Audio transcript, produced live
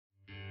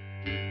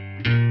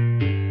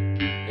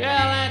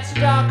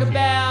talk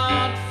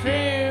about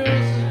fears.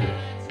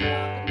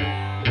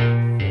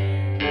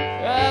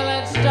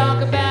 Let's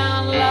talk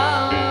about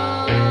love.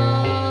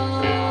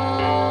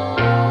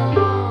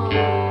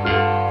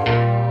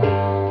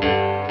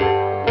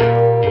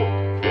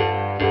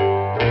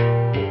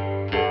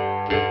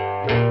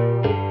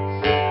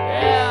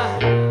 Yeah,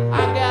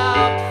 I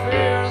got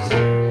fears,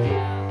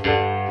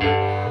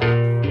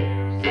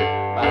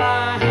 but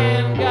I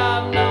ain't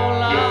got no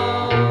love.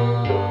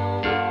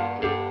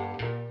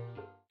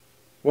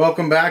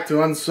 Welcome back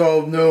to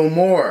Unsolved No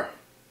More,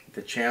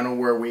 the channel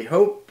where we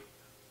hope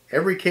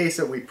every case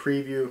that we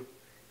preview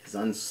is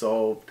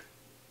unsolved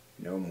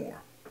no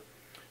more.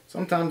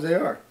 Sometimes they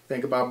are.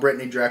 Think about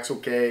Brittany Drexel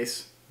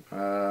case,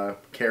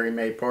 Carrie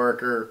Mae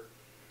Parker,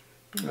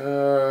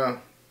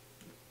 Girl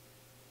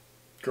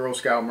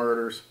Scout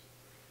murders.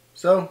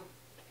 So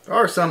there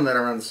are some that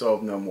are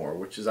unsolved no more,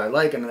 which is I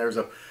like, and there's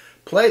a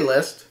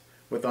playlist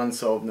with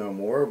Unsolved No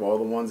More of all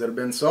the ones that have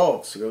been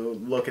solved. So go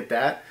look at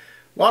that.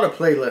 A lot of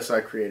playlists I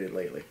created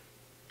lately.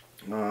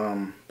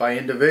 By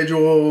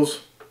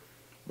individuals,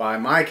 by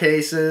my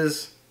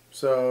cases.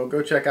 So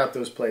go check out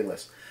those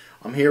playlists.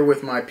 I'm here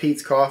with my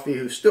Pete's Coffee,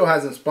 who still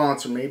hasn't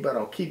sponsored me, but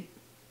I'll keep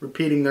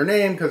repeating their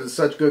name because it's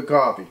such good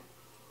coffee.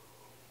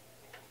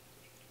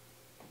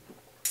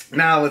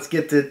 Now let's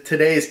get to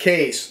today's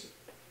case.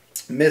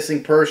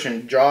 Missing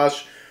person,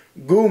 Josh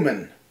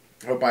Guimond.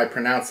 Hope I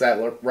pronounced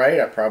that right.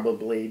 I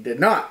probably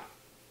did not.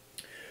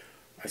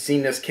 I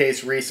seen this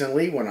case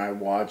recently when I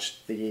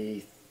watched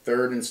the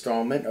third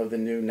installment of the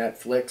new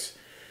Netflix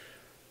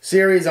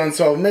series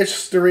Unsolved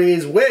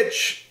Mysteries,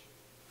 which,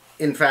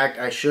 in fact,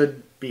 I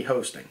should be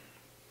hosting.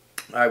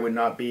 I would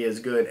not be as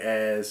good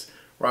as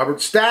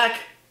Robert Stack,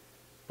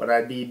 but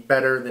I'd be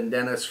better than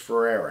Dennis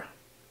Ferreira.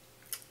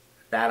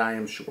 That I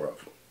am sure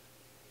of.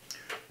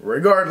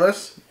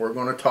 Regardless, we're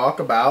going to talk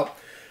about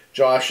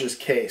Josh's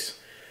case.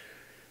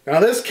 Now,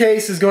 this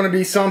case is going to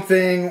be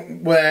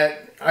something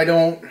that I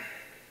don't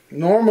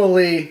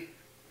normally,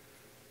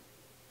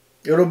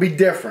 it'll be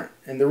different.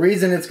 And the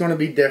reason it's going to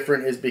be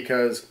different is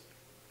because,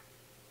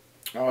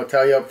 I'll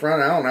tell you up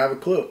front, I don't have a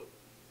clue.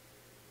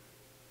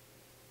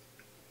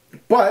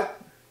 But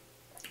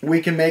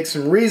we can make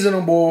some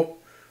reasonable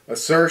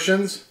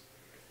assertions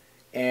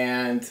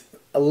and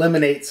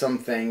eliminate some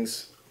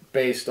things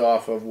based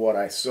off of what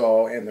I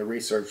saw and the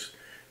research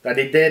that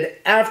I did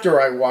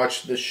after I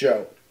watched the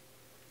show.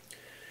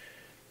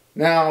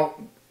 Now,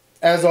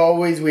 as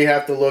always, we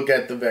have to look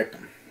at the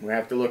victim. We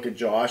have to look at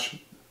Josh,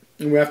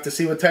 and we have to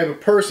see what type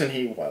of person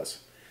he was.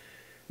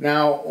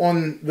 Now,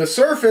 on the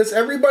surface,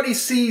 everybody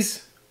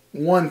sees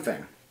one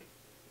thing.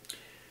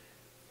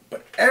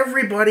 But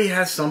everybody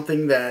has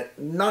something that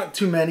not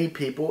too many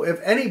people, if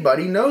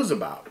anybody, knows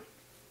about.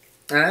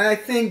 And I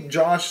think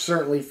Josh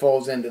certainly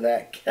falls into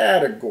that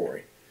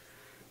category.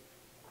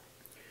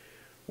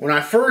 When I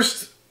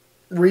first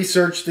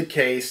researched the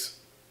case,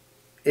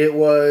 it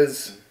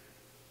was,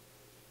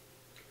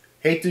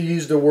 hate to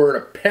use the word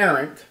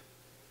apparent,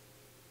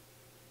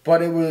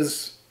 but it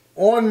was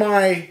on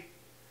my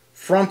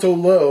frontal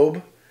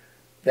lobe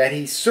that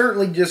he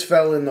certainly just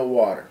fell in the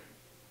water.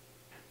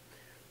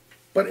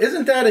 But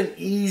isn't that an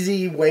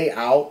easy way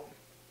out?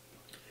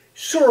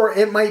 Sure,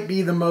 it might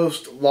be the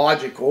most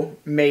logical,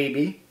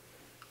 maybe.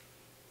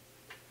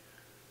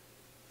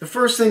 The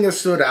first thing that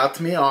stood out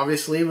to me,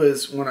 obviously,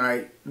 was when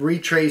I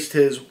retraced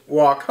his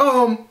walk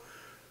home,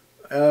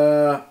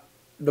 the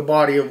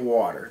body of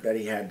water that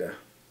he had to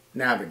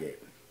navigate.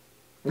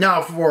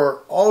 Now,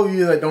 for all of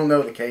you that don't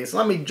know the case,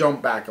 let me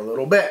jump back a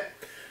little bit.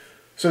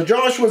 So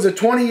Josh was a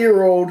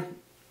 20-year-old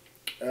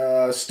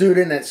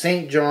student at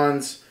St.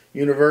 John's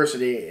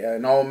University,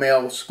 an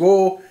all-male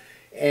school,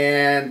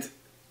 and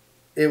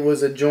it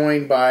was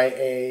adjoined by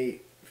a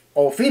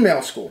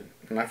all-female school,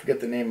 and I forget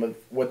the name of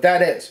what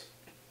that is.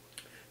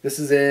 This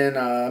is in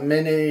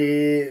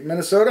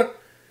Minnesota.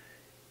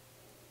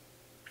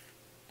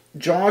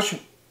 Josh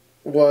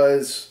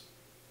was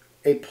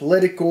a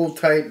political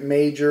type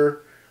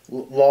major,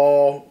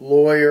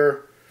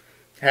 lawyer,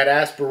 had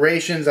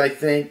aspirations, I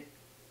think,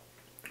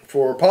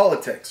 for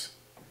politics.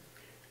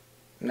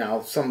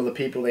 Now, some of the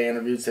people they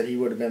interviewed said he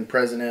would have been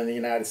president of the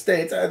United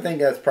States. I think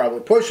that's probably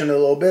pushing it a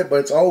little bit,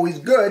 but it's always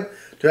good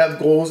to have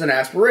goals and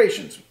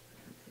aspirations.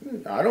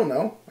 I don't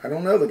know. I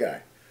don't know the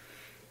guy.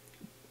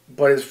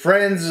 But his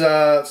friends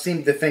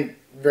seem to think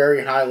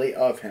very highly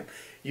of him.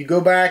 You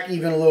go back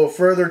even a little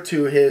further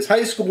to his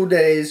high school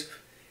days,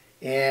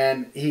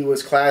 and he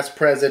was class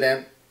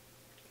president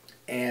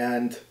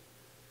and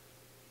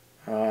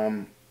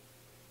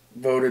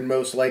voted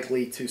most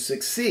likely to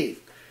succeed.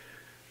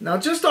 Now,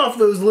 just off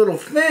those little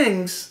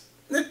things,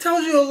 it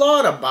tells you a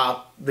lot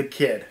about the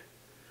kid.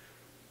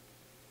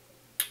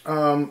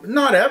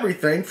 Not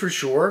everything, for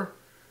sure,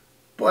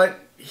 but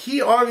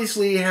he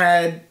obviously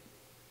had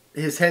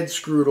his head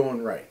screwed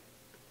on right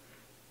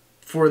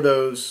for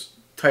those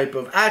type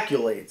of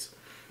accolades.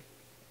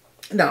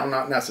 No,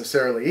 not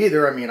necessarily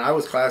either. I mean, I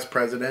was class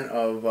president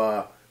of,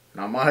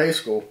 not my high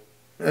school.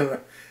 I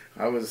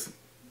was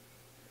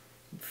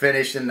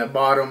finished in the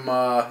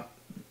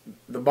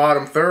the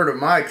bottom third of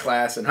my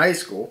class in high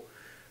school.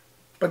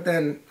 But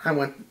then I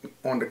went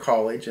on to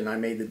college and I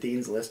made the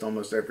dean's list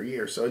almost every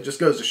year. So it just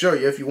goes to show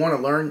you, if you want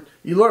to learn,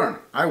 you learn.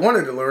 I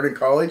wanted to learn in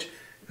college.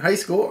 In high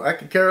school, I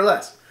could care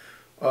less.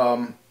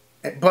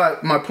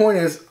 But my point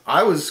is,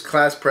 I was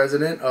class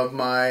president of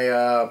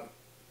my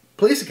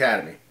police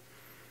academy.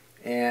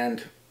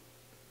 And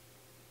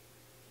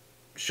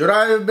should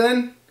I have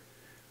been?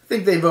 I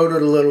think they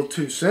voted a little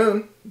too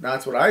soon.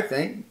 That's what I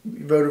think.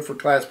 You voted for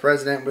class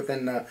president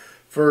within the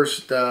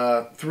first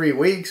 3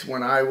 weeks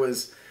when I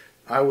was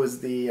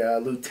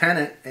the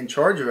lieutenant in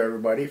charge of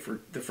everybody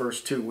for the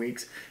first 2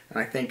 weeks. And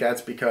I think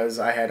that's because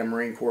I had a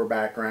Marine Corps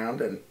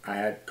background and I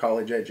had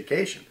college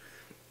education.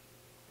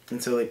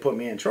 And so they put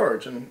me in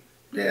charge. And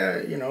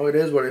yeah, you know, it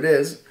is what it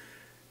is.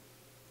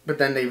 But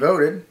then they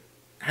voted.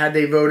 Had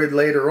they voted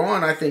later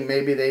on, I think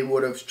maybe they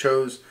would have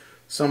chose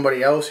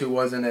somebody else who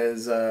wasn't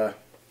as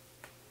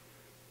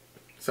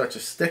such a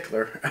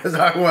stickler as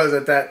I was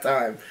at that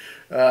time.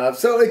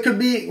 So it could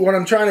be, what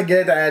I'm trying to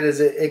get at is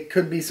it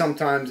could be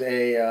sometimes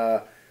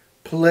a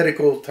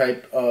political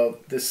type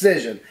of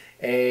decision,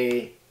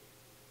 a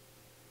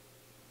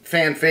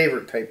fan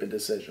favorite type of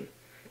decision.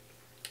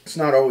 It's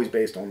not always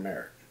based on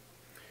merit.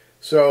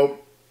 So,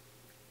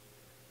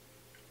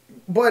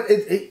 but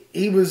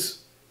he was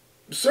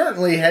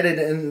certainly headed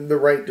in the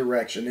right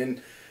direction.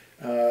 And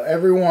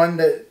everyone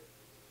that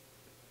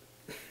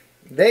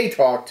they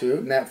talked to,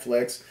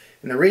 Netflix,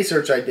 and the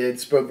research I did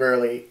spoke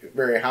very,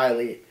 very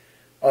highly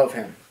of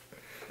him.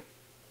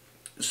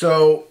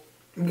 So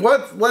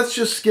let's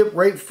just skip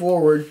right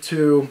forward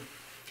to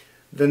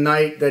the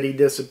night that he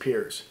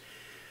disappears.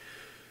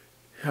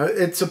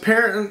 It's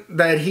apparent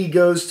that he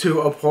goes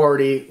to a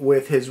party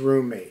with his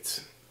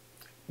roommates,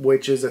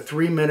 which is a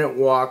 3-minute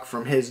walk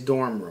from his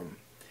dorm room.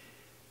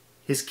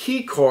 His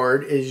key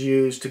card is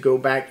used to go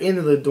back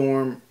into the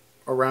dorm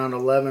around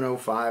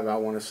 11:05, I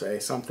want to say,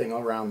 something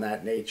around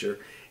that nature.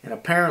 And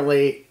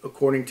apparently,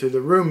 according to the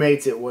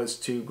roommates, it was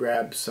to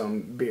grab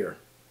some beer.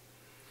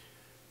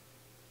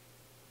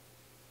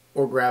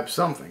 Or grab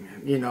something.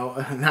 You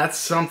know, that's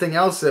something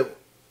else that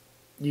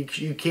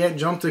you can't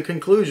jump to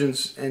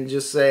conclusions and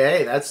just say,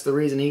 hey, that's the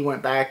reason he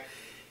went back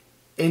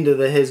into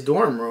his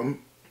dorm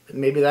room.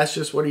 Maybe that's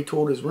just what he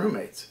told his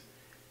roommates.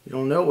 You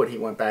don't know what he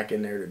went back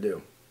in there to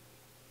do.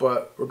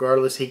 But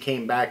regardless, he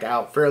came back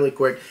out fairly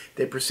quick.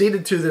 They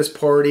proceeded to this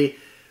party,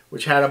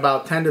 which had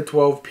about 10 to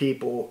 12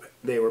 people.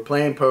 They were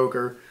playing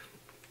poker.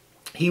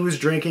 He was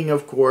drinking,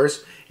 of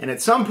course. And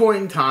at some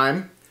point in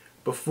time,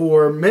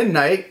 before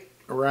midnight,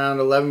 around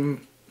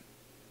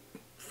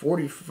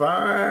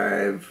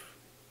 11:45,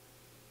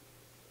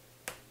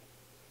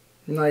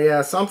 no,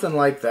 yeah, something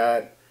like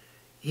that,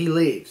 he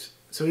leaves.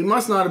 So he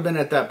must not have been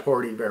at that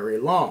party very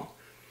long.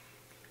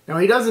 Now,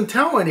 he doesn't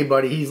tell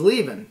anybody he's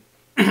leaving.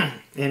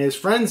 And his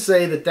friends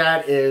say that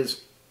that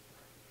is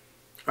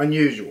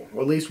unusual.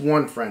 Or at least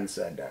one friend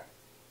said that.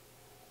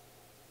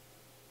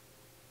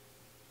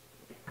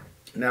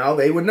 Now,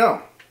 they would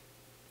know.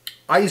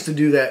 I used to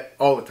do that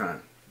all the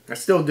time. I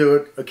still do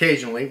it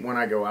occasionally when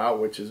I go out,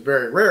 which is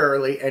very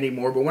rarely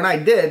anymore. But when I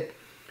did,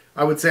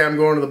 I would say I'm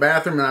going to the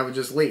bathroom and I would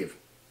just leave.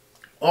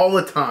 All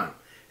the time.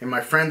 And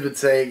my friends would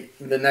say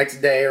the next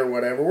day or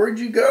whatever, where'd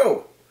you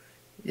go?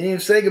 You didn't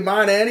even say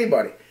goodbye to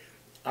anybody.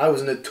 I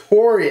was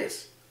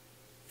notorious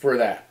for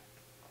that.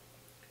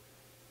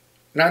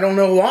 And I don't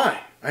know why.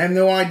 I have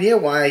no idea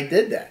why I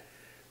did that.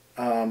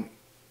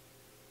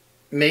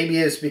 Maybe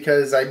it's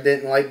because I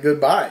didn't like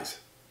goodbyes.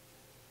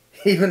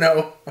 Even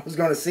though I was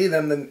going to see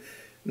them the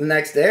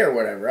next day or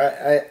whatever.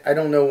 I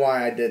don't know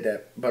why I did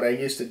that, but I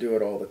used to do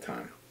it all the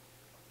time.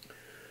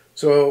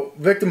 So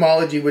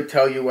victimology would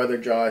tell you whether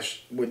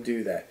Josh would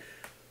do that.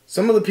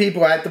 Some of the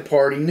people at the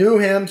party knew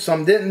him,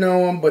 some didn't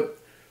know him, but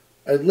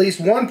at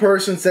least one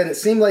person said it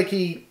seemed like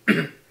he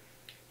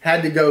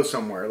had to go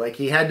somewhere, like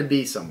he had to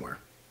be somewhere.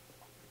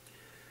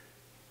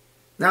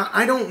 Now,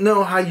 I don't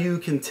know how you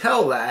can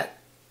tell that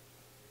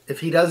if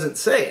he doesn't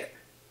say it.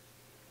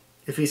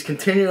 If he's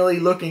continually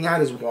looking at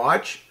his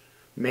watch,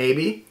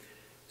 maybe.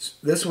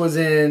 This was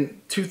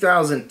in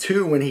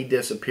 2002 when he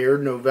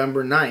disappeared,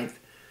 November 9th.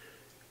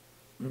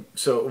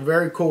 So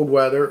very cold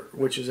weather,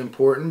 which is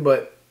important,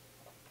 but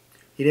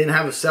he didn't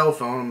have a cell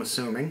phone, I'm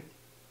assuming.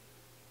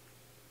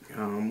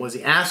 Was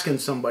he asking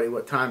somebody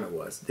what time it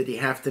was? Did he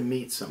have to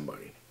meet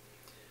somebody?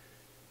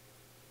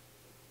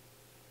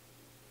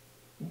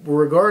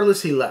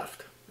 Regardless, he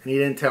left, and he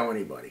didn't tell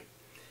anybody.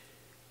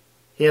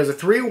 He has a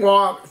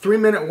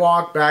 3-minute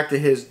walk back to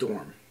his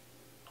dorm.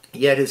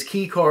 Yet his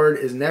key card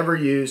is never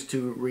used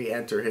to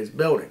re-enter his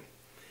building.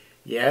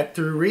 Yet,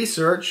 through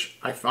research,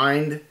 I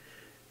find,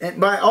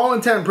 and by all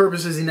intent and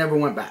purposes, he never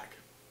went back.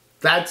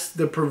 That's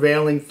the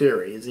prevailing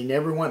theory, is he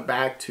never went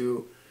back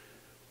to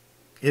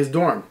his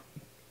dorm.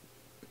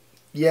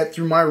 Yet,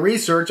 through my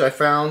research, I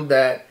found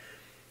that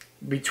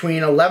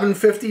between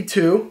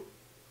 11:52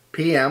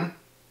 p.m.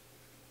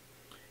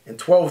 and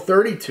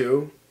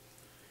 12:32,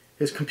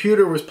 his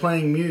computer was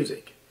playing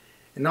music.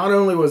 And not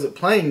only was it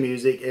playing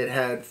music, it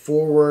had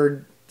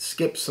forward,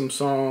 skipped some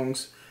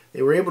songs,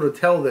 They were able to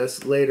tell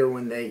this later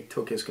when they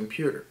took his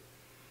computer.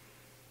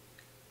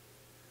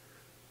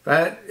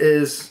 That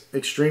is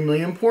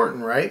extremely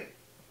important, right?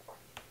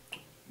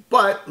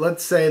 But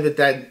let's say that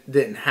that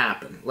didn't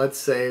happen. Let's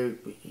say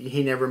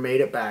he never made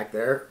it back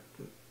there,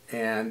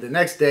 and the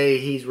next day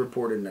he's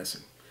reported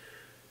missing.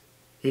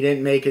 He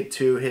didn't make it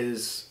to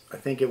his, I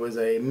think it was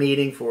a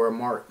meeting for a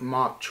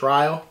mock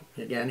trial.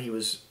 Again, he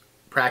was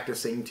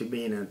practicing to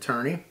be an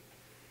attorney,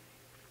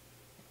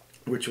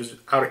 which was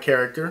out of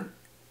character,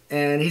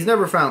 and he's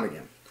never found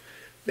again.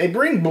 They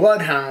bring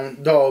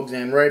bloodhound dogs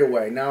in right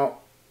away. Now,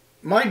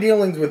 my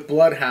dealings with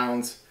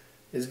bloodhounds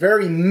is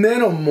very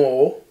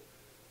minimal.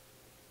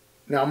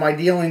 Now, my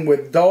dealing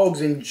with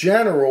dogs in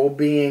general,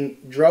 being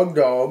drug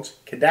dogs,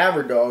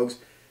 cadaver dogs,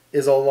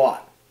 is a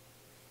lot.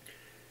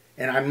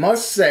 And I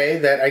must say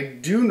that I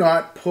do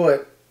not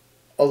put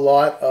a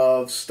lot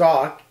of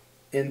stock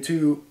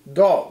into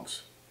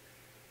dogs.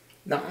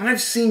 Now,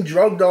 I've seen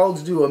drug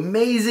dogs do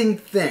amazing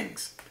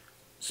things,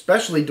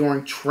 especially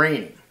during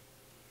training.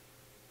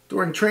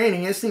 During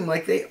training, it seemed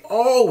like they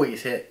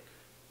always hit.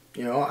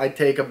 You know, I'd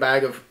take a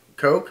bag of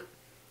coke,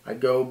 I'd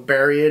go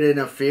bury it in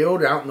a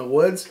field out in the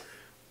woods,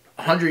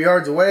 100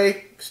 yards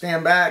away,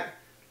 stand back,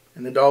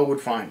 and the dog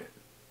would find it.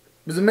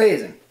 It was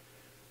amazing.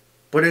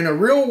 But in a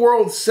real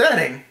world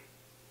setting,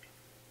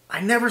 I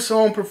never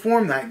saw him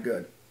perform that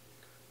good.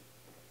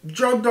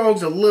 Drug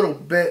dogs a little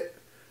bit,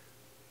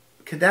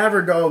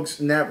 cadaver dogs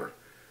never.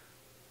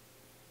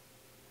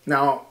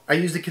 Now, I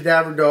used a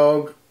cadaver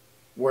dog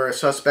where a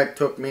suspect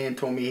took me and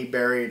told me he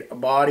buried a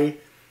body,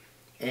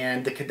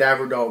 and the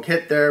cadaver dog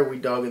hit there, we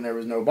dug and there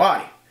was no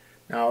body.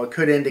 Now, it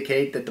could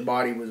indicate that the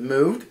body was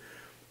moved,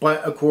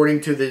 but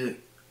according to the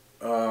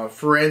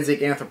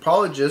forensic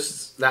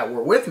anthropologists that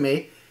were with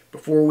me,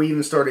 before we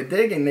even started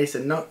digging, they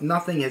said no,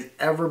 nothing has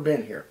ever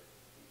been here.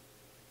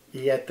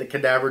 Yet the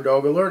cadaver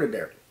dog alerted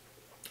there.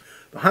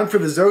 The hunt for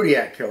the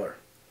Zodiac Killer.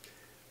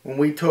 When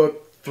we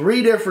took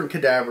 3 different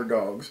cadaver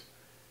dogs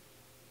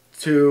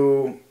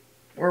to,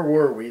 where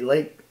were we?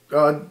 Lake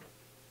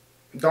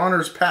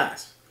Donner's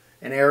Pass,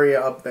 an area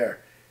up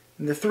there.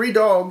 And the 3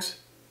 dogs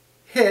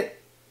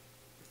hit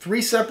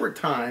 3 separate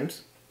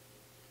times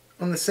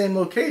on the same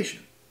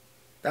location.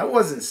 That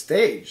wasn't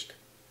staged.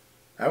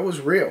 That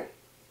was real.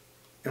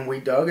 And we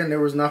dug and there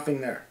was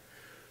nothing there.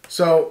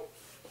 So,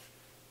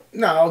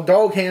 now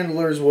dog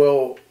handlers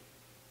will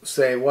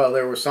say, well,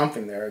 there was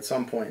something there at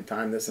some point in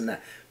time, this and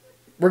that.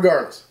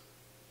 Regardless,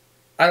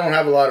 I don't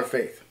have a lot of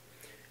faith.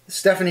 The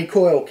Stephanie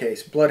Coyle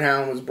case,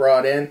 bloodhound was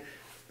brought in,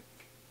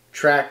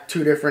 tracked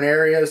 2 different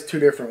areas, 2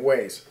 different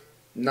ways.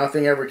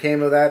 Nothing ever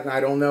came of that, and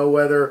I don't know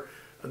whether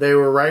they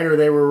were right or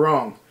they were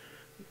wrong.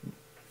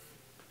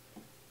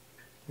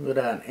 Look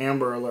at that, an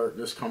Amber Alert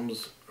just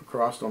comes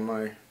across on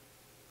my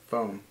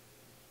phone.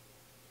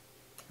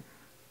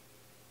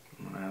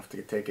 I'm going to have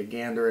to take a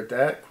gander at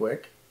that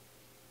quick,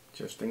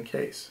 just in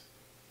case.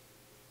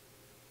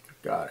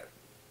 Got it.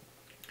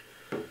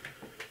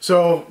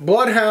 So,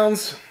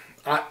 bloodhounds,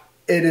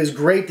 it is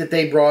great that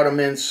they brought them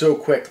in so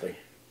quickly.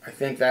 I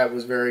think that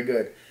was very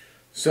good.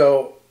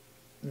 So,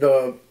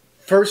 the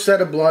first set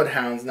of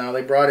bloodhounds, now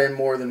they brought in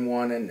more than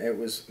one, and it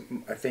was,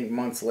 I think,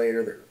 months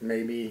later that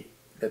maybe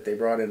that they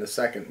brought in a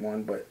second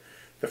one. But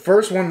the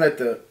first one that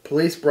the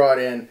police brought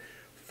in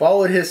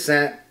followed his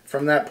scent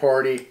from that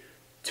party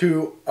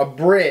to a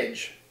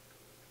bridge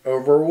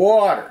over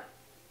water.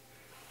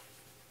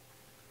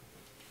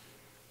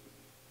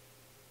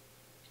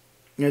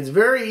 And it's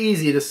very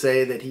easy to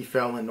say that he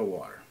fell into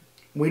water.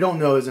 We don't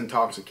know his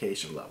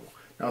intoxication level.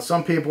 Now,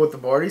 some people at the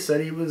party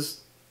said he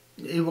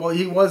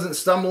wasn't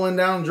stumbling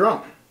down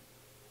drunk.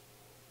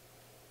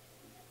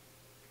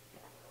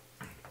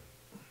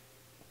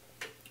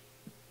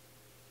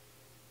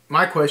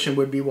 My question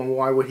would be, well,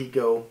 why would he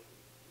go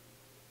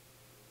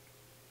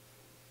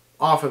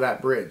off of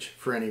that bridge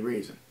for any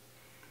reason?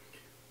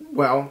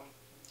 Well,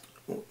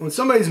 when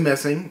somebody's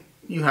missing,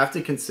 you have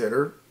to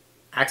consider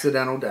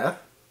accidental death.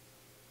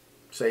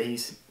 Say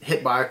he's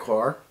hit by a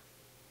car,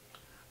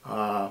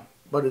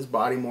 but his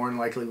body more than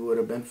likely would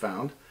have been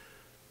found.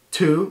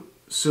 2,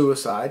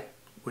 suicide.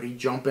 Would he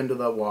jump into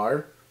the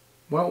water?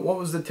 Well, what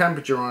was the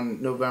temperature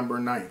on November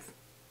 9th,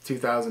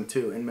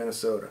 2002 in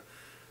Minnesota?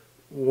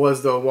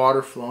 Was the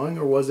water flowing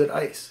or was it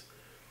ice?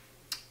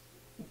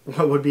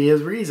 What would be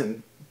his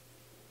reason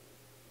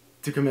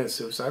to commit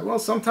suicide? Well,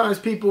 sometimes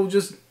people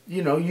just,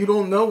 you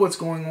don't know what's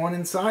going on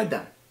inside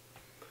them.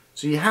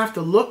 So you have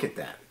to look at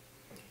that.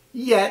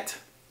 Yet,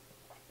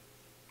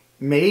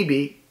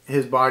 maybe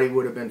his body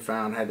would have been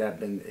found had that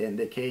been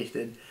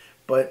indicated.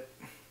 But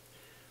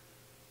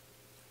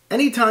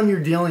anytime you're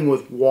dealing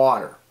with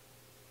water,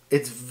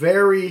 it's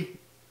very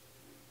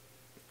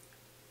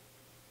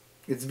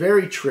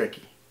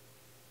tricky.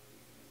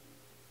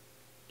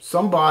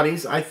 Some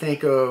bodies, I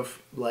think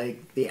of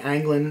like the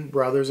Anglin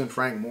brothers and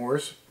Frank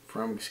Morris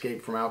from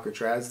Escape from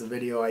Alcatraz, the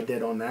video I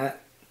did on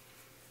that.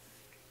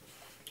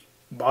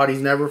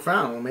 Bodies never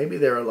found. Well, maybe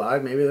they're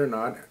alive, maybe they're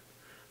not.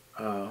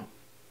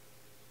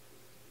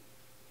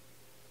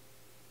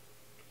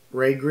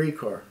 Ray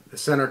Gricar, the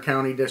Center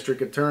County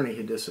District Attorney,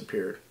 who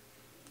disappeared.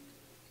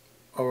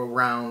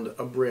 around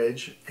a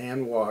bridge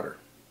and water.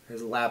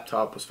 His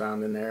laptop was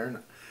found in there, and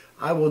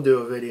I will do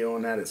a video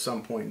on that at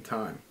some point in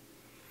time.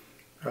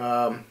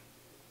 But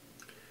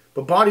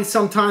bodies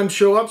sometimes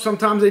show up,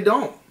 sometimes they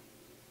don't.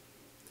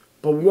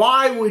 But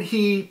why would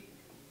he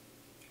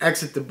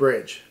exit the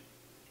bridge?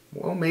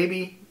 Well,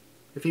 maybe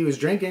if he was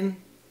drinking,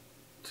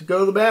 to go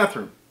to the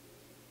bathroom.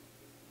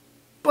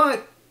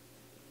 But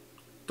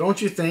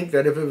don't you think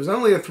that if it was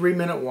only a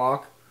 3-minute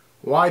walk,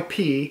 why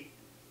pee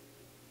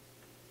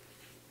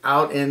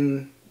out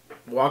and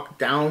walk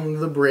down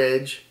the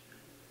bridge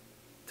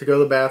to go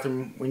to the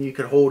bathroom when you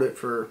could hold it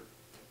for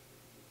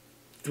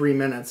 3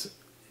 minutes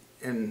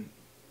and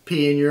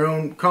pee in your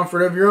own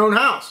comfort of your own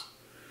house?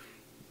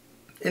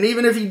 And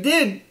even if he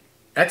did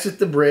exit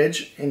the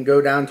bridge and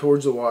go down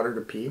towards the water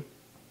to pee,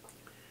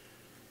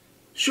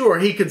 sure,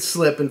 he could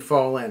slip and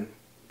fall in.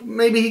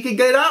 Maybe he could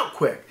get out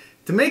quick.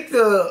 To make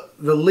the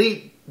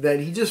leap that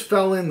he just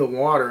fell in the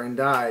water and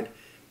died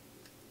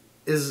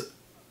is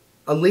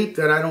a leap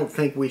that I don't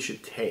think we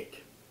should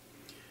take.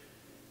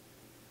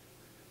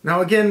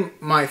 Now again,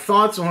 my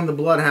thoughts on the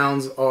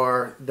bloodhounds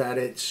are that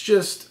it's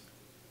just,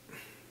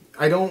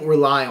 I don't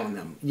rely on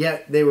them.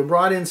 Yet they were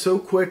brought in so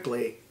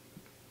quickly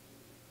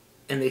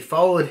and they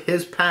followed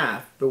his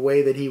path the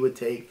way that he would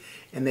take,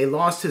 and they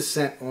lost his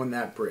scent on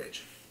that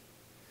bridge.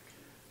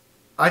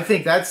 I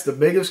think that's the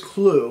biggest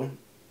clue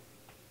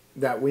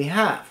that we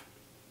have.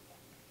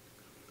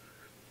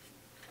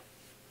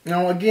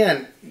 Now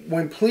again,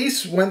 when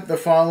police went the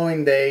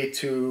following day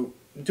to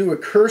do a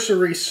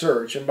cursory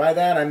search, and by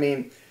that I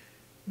mean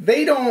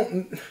they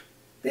don't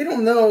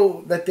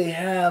know that they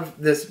have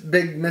this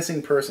big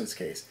missing persons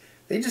case.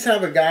 They just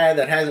have a guy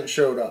that hasn't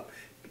showed up.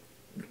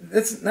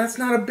 That's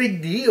not a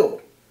big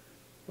deal,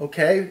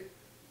 okay?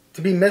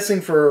 To be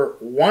missing for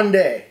one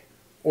day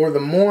or the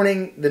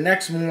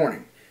next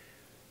morning.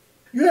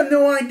 You have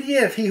no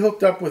idea if he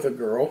hooked up with a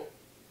girl,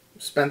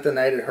 spent the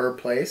night at her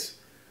place,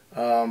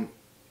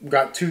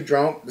 got too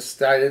drunk,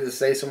 decided to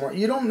stay somewhere.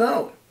 You don't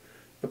know.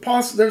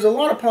 There's a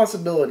lot of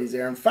possibilities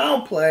there. And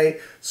foul play,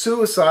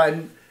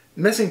 suicide,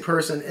 missing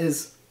person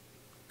is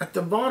at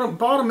the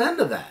bottom end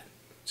of that.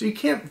 So you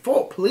can't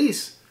fault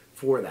police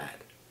for that.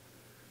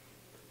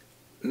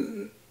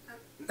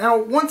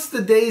 Now, once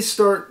the days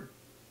start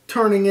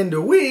turning into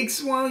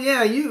weeks, well,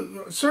 yeah,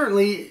 you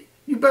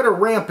better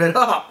ramp it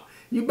up.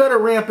 You better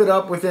ramp it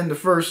up within the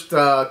first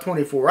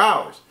 24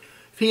 hours.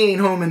 If he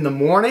ain't home in the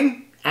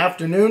morning,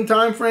 afternoon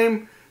time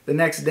frame, the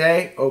next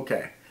day,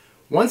 okay.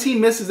 Once he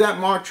misses that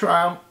mock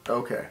trial,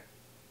 okay.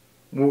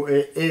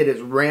 It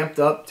is ramped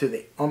up to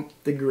the nth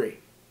degree.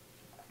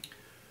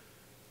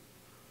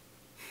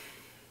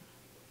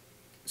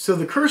 So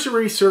the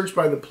cursory search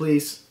by the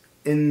police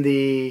in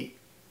the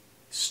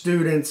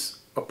student's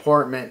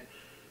apartment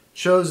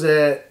shows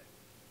that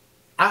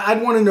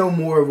I'd want to know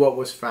more of what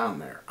was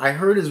found there. I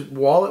heard his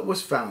wallet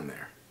was found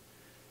there.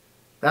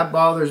 That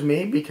bothers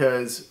me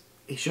because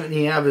he shouldn't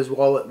have his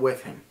wallet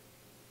with him.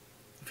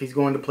 If he's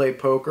going to play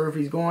poker, if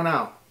he's going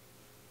out.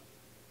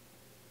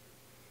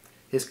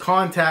 His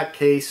contact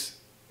case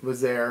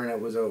was there and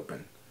it was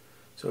open.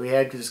 So he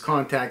had his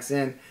contacts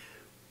in.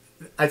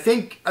 I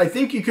think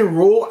you can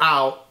rule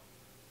out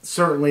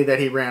certainly that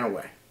he ran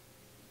away.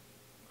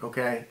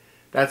 Okay?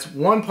 That's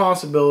one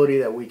possibility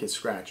that we could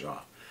scratch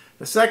off.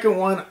 The second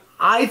one,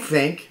 I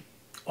think,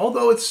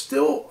 although it's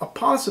still a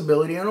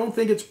possibility, I don't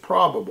think it's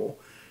probable,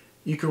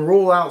 you can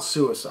rule out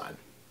suicide.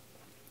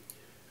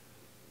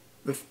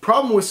 The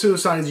problem with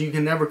suicide is you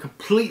can never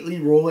completely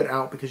rule it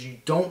out because you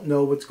don't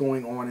know what's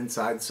going on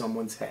inside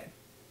someone's head.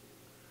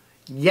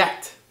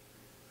 Yet,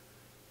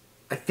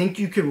 I think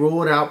you could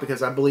rule it out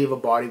because I believe a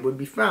body would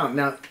be found.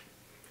 Now,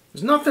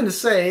 there's nothing to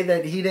say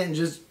that he didn't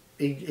just,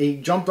 he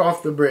jumped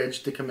off the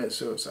bridge to commit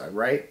suicide,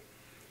 right?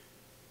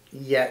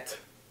 Yet,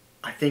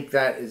 I think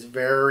that is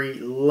very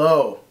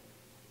low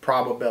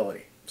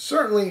probability.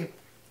 Certainly,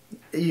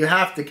 you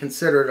have to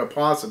consider it a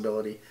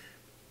possibility,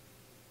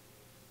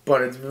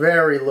 but it's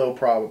very low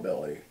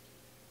probability.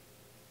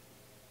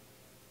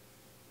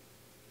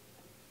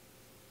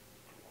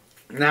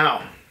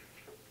 Now,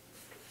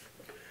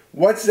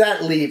 what's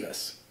that leave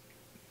us?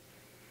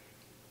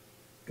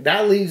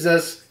 That leaves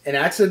us an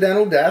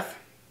accidental death.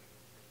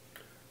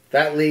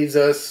 That leaves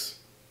us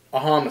a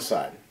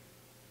homicide.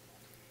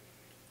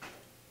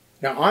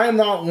 Now, I am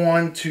not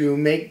one to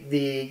make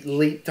the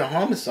leap to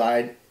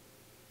homicide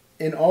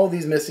in all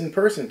these missing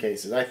person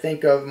cases. I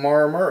think of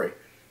Mara Murray.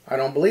 I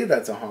don't believe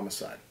that's a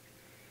homicide.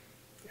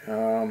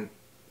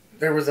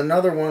 There was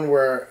another one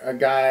where a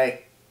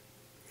guy,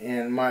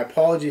 and my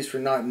apologies for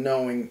not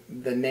knowing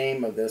the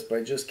name of this, but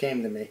it just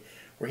came to me,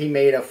 where he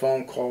made a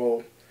phone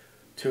call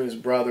to his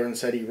brother and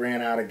said he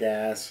ran out of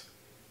gas,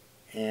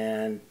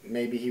 and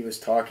maybe he was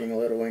talking a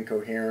little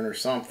incoherent or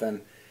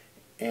something,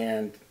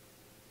 and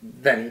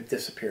then he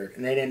disappeared.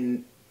 And they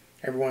didn't,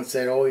 everyone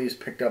said, oh, he was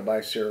picked up by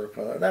a serial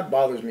killer. That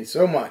bothers me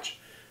so much.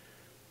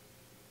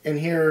 And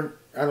here,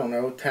 I don't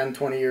know, 10,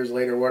 20 years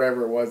later,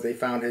 whatever it was, they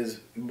found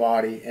his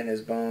body and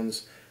his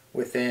bones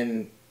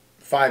within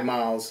 5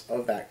 miles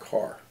of that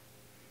car.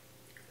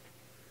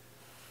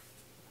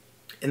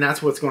 And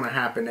that's what's going to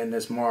happen in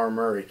this Mara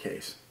Murray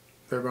case.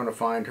 They're going to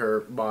find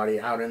her body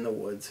out in the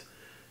woods.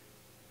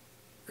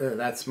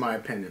 That's my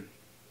opinion.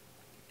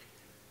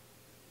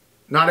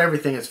 Not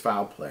everything is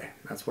foul play.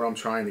 That's what I'm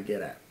trying to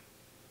get at.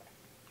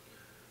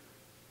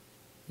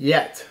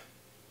 Yet,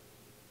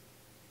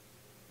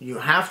 you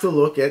have to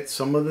look at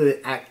some of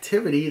the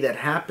activity that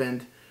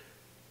happened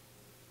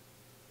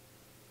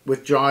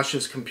with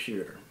Josh's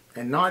computer.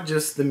 And not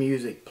just the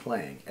music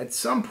playing. At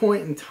some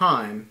point in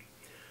time,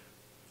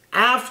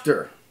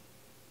 after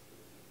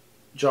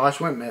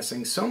Josh went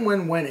missing,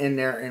 someone went in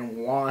there and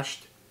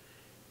washed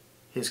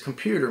his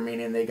computer,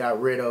 meaning they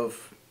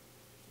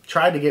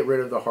tried to get rid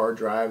of the hard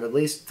drive, at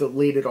least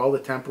deleted all the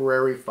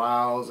temporary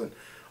files and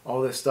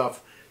all this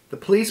stuff. The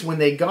police, when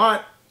they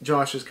got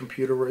Josh's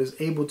computer, was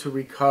able to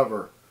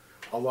recover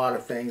a lot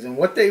of things. And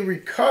what they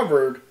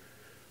recovered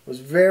was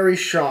very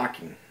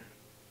shocking.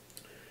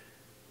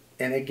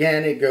 And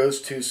again, it goes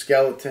to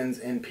skeletons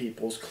in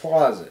people's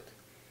closet.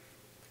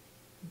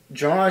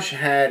 Josh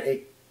had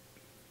a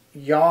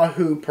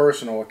Yahoo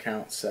personal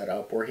account set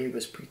up where he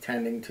was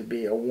pretending to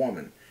be a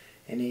woman.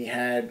 And he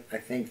had, I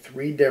think,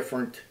 3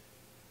 different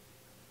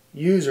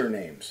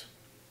usernames.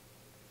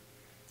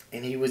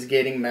 And he was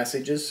getting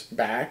messages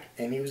back,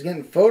 and he was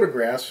getting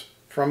photographs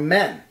from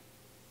men.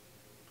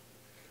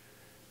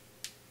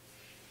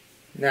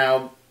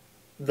 Now,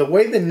 the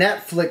way the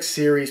Netflix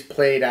series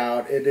played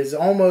out, it is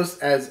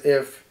almost as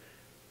if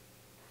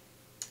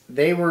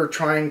they were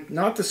trying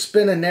not to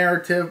spin a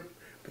narrative,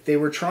 but they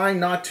were trying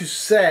not to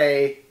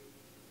say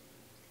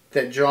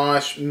that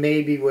Josh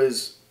maybe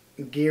was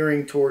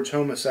gearing towards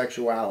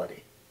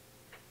homosexuality.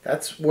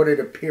 That's what it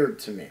appeared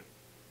to me.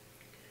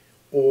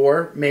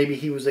 Or maybe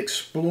he was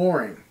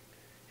exploring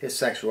his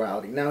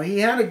sexuality. Now, he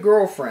had a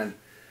girlfriend,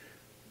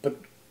 but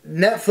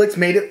Netflix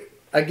made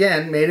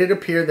it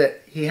appear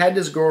that he had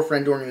this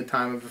girlfriend during the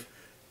time of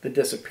the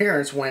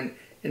disappearance, when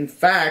in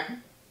fact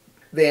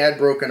they had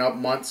broken up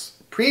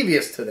months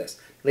previous to this.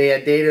 They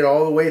had dated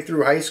all the way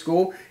through high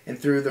school and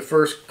through the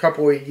first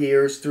couple of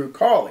years through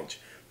college,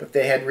 but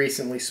they had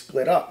recently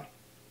split up.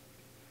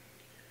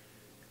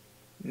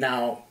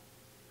 Now,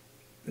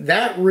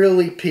 that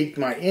really piqued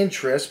my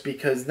interest,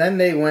 because then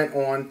they went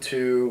on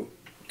to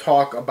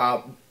talk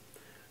about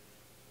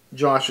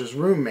Josh's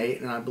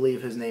roommate, and I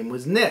believe his name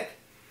was Nick,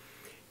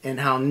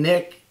 and how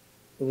Nick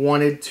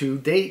wanted to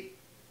date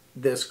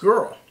this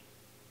girl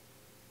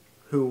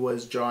who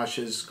was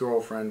Josh's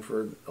girlfriend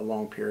for a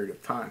long period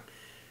of time.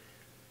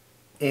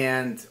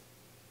 And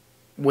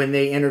when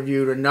they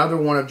interviewed another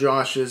one of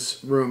Josh's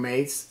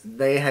roommates,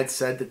 they had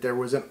said that there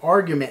was an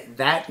argument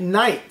that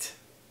night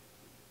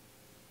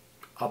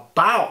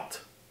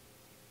about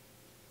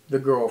the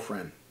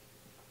girlfriend.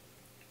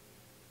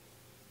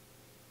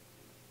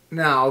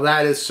 Now,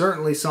 that is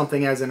certainly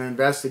something, as an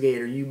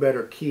investigator, you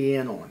better key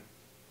in on.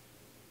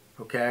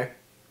 Okay?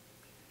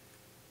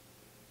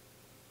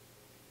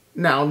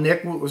 Now,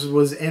 Nick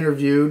was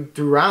interviewed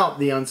throughout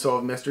the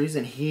Unsolved Mysteries,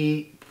 and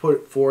he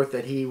put forth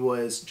that he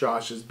was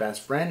Josh's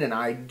best friend, and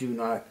I do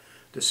not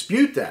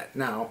dispute that.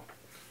 Now,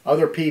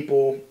 other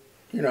people,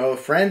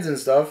 friends and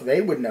stuff, they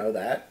would know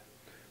that.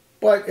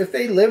 But if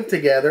they lived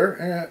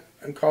together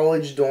in a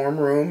college dorm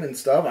room and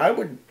stuff, I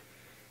would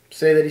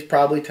say that he's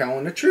probably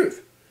telling the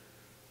truth.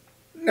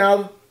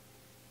 Now,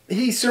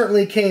 he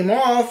certainly came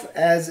off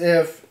as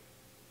if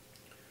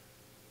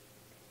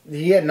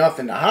he had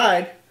nothing to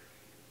hide,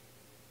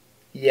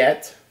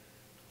 yet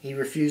he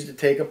refused to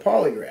take a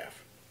polygraph.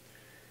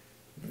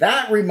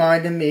 That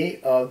reminded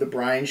me of the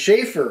Brian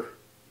Schaefer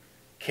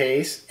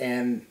case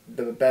and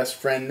the best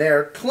friend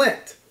there,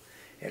 Clint.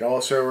 It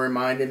also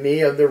reminded me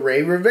of the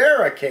Ray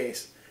Rivera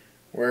case,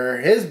 where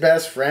his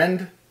best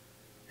friend,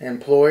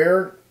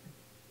 employer,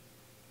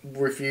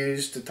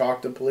 refused to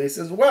talk to police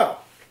as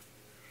well.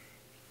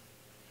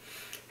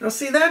 Now,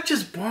 see, that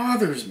just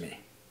bothers me.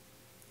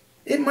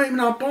 It might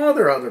not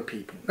bother other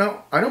people.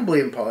 Now, I don't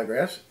believe in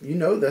polygraphs. You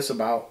know this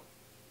about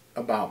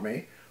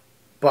me.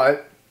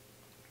 But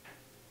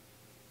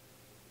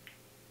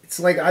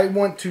it's like I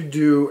want to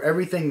do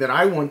everything that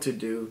I want to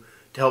do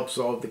to help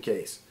solve the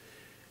case.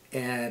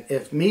 And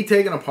if me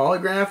taking a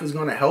polygraph is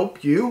going to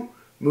help you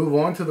move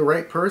on to the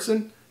right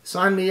person,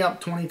 sign me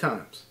up 20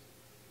 times.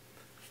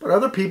 But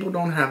other people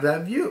don't have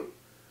that view.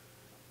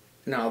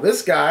 Now,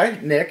 this guy,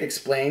 Nick,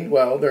 explained,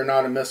 well, they're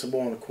not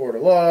admissible in a court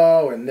of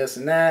law and this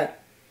and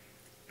that.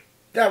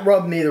 That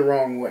rubbed me the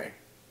wrong way.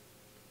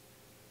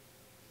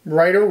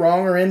 Right or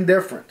wrong or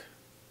indifferent.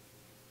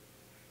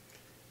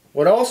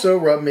 What also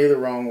rubbed me the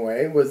wrong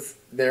way was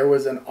there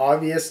was an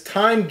obvious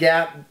time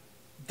gap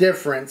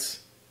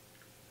difference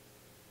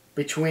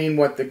between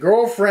what the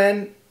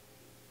girlfriend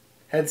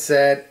had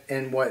said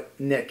and what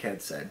Nick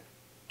had said.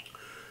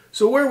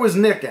 So where was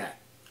Nick at?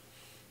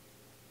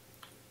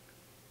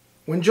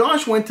 When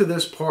Josh went to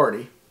this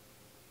party,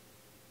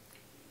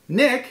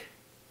 Nick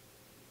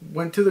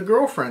went to the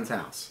girlfriend's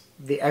house,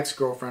 the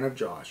ex-girlfriend of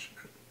Josh.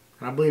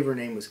 And I believe her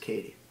name was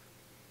Katie.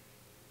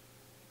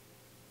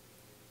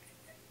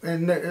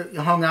 And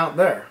hung out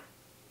there.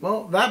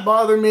 Well, that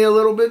bothered me a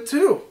little bit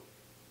too.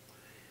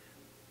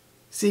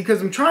 See,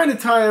 because I'm trying to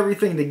tie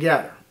everything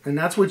together. And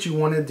that's what you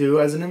want to do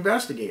as an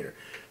investigator.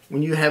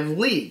 When you have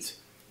leads,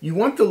 you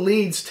want the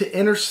leads to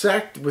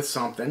intersect with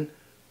something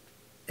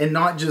and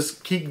not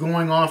just keep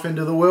going off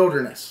into the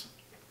wilderness.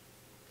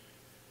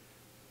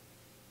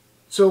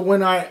 So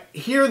when I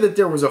hear that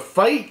there was a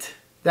fight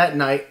that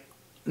night,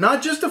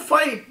 not just a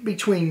fight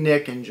between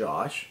Nick and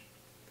Josh,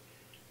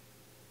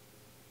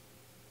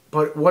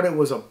 but what it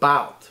was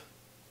about.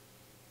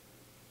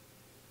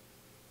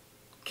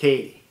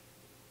 Katie.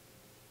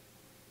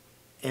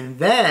 And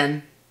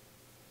then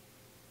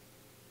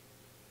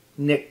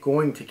Nick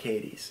going to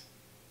Katie's.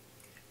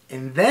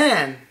 And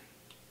then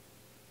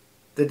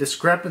the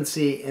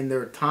discrepancy in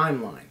their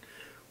timeline.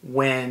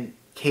 When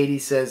Katie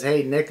says,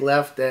 hey, Nick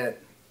left at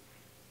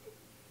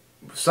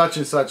such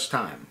and such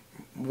time,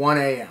 1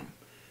 a.m.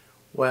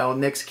 Well,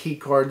 Nick's key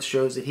card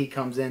shows that he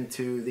comes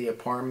into the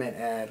apartment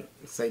at,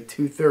 say,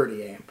 2:30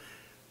 a.m.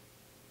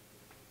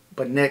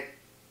 But Nick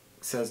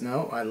says,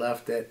 no, I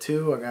left at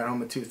 2, I got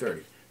home at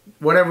 2:30.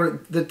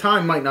 Whatever, the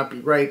time might not be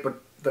right,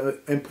 but the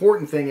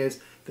important thing is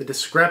the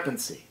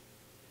discrepancy.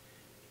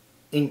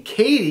 In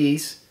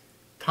Katie's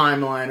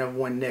timeline of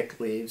when Nick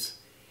leaves,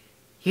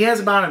 he has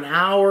about an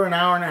hour and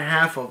a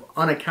half of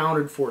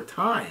unaccounted for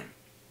time.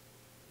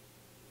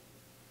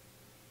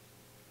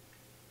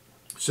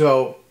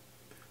 So,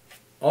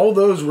 all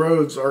those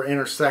roads are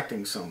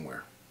intersecting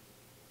somewhere,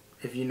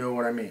 if you know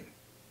what I mean.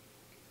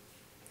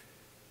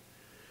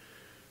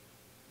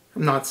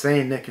 I'm not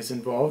saying Nick is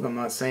involved. I'm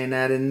not saying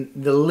that in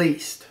the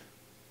least.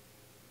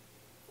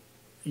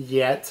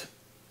 Yet,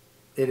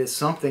 it is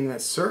something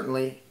that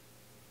certainly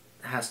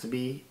has to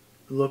be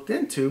looked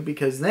into,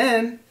 because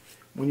then,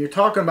 when you're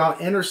talking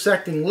about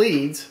intersecting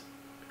leads,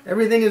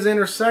 everything is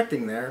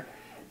intersecting there.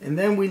 And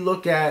then we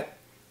look at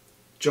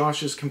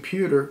Josh's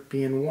computer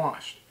being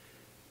washed.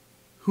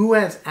 Who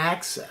has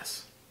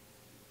access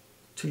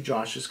to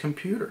Josh's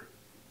computer?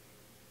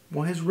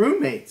 Well, his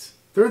roommates.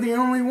 They're the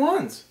only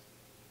ones.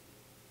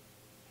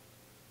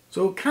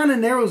 So it kind of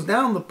narrows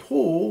down the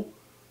pool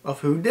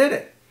of who did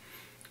it.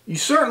 You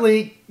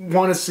certainly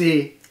want to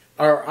see,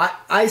 or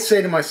I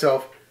say to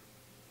myself,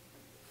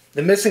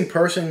 the missing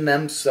person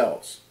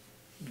themselves,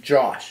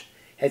 Josh,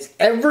 has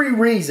every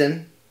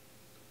reason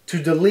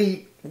to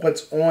delete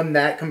what's on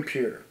that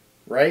computer,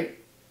 right?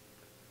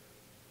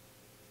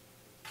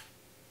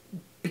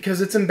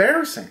 Because it's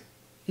embarrassing.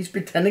 He's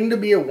pretending to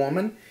be a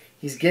woman.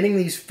 He's getting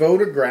these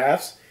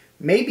photographs.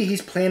 Maybe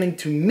he's planning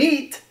to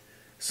meet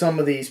some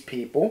of these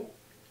people.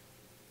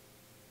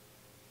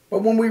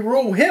 But when we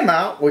rule him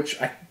out,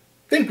 which I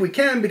think we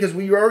can because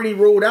we already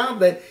ruled out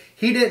that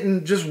he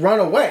didn't just run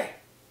away.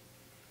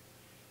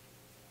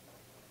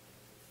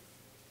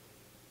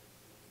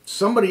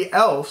 Somebody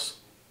else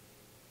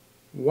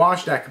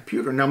washed that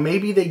computer. Now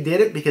maybe they did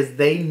it because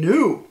they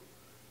knew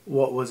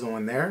what was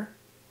on there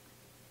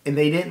and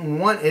they didn't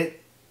want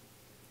it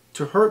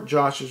to hurt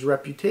Josh's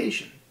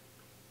reputation.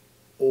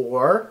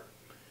 Or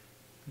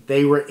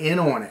they were in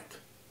on it.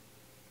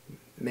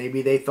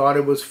 Maybe they thought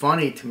it was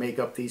funny to make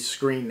up these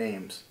screen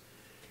names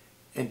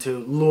and to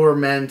lure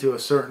men to a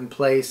certain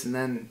place and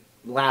then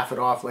laugh it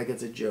off like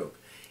it's a joke.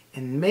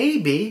 And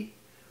maybe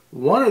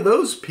one of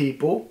those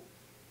people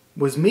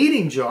was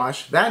meeting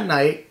Josh that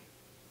night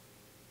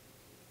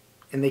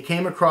and they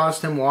came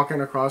across him walking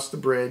across the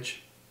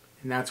bridge,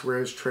 and that's where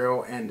his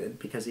trail ended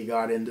because he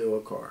got into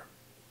a car.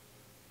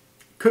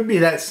 Could be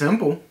that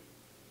simple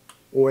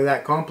or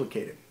that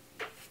complicated.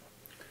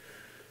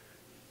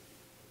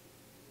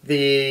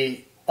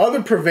 The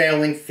other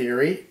prevailing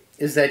theory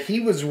is that he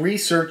was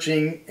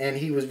researching and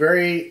he was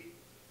very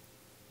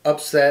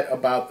upset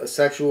about a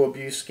sexual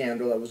abuse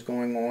scandal that was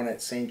going on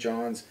at St.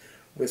 John's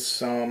with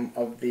some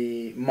of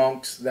the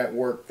monks that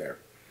worked there.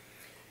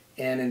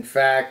 And in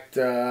fact,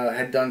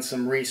 had done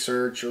some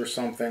research or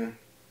something.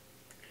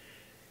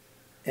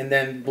 And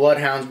then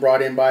bloodhounds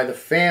brought in by the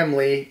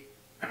family,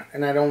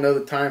 and I don't know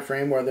the time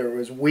frame, whether it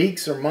was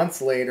weeks or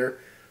months later,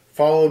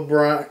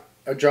 followed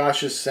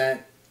Josh's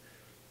scent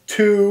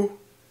to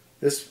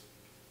this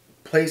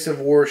place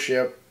of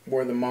worship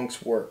where the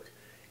monks worked,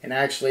 and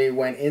actually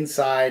went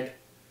inside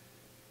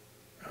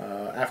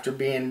after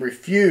being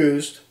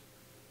refused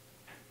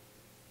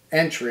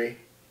entry.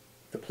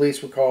 The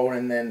police were called,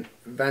 and then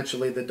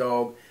eventually the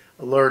dog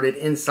alerted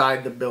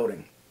inside the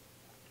building.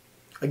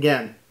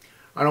 Again,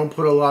 I don't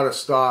put a lot of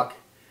stock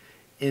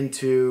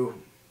into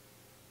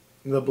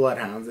the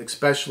bloodhounds,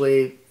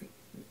 especially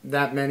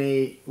that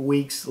many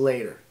weeks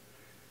later.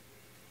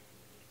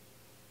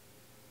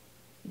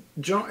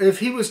 If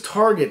he was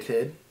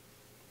targeted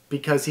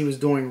because he was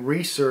doing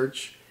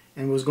research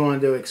and was going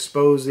to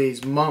expose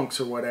these monks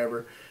or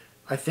whatever,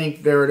 I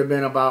think there would have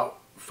been about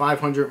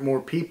 500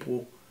 more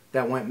people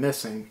that went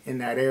missing in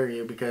that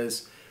area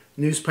because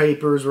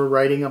newspapers were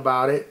writing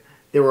about it.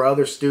 There were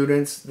other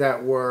students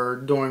that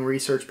were doing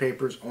research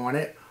papers on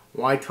it.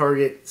 Why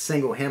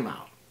single him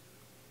out?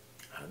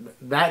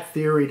 That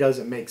theory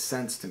doesn't make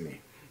sense to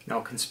me. Now,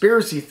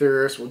 conspiracy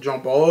theorists will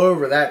jump all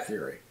over that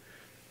theory.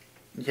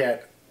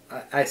 Yet,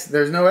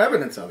 there's no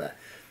evidence of that.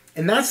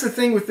 And that's the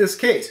thing with this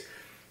case.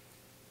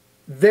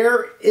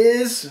 there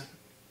is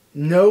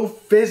no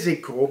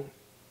physical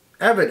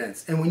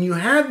evidence. And when you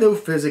have no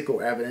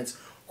physical evidence,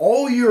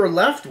 all you're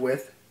left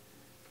with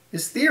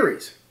is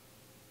theories,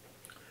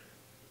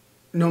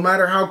 no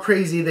matter how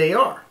crazy they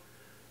are.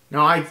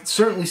 Now, I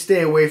certainly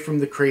stay away from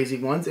the crazy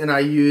ones, and I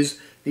use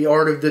the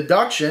art of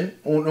deduction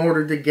in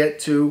order to get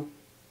to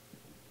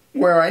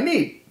where I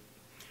need.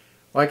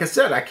 Like I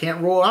said, I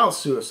can't rule out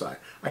suicide.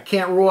 I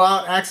can't rule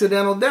out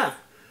accidental death.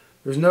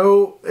 There's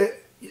no...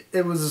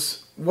 It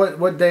was...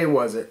 What day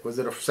was it? Was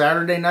it a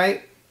Saturday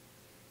night?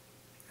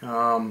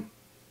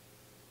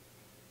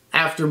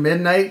 After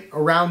midnight,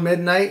 around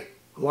midnight,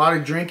 a lot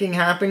of drinking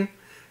happened.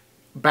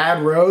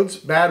 Bad roads,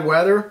 bad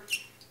weather.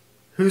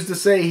 Who's to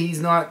say he's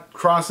not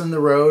crossing the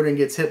road and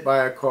gets hit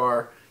by a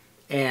car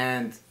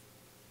and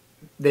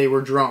they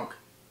were drunk?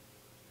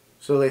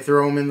 So they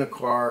throw him in the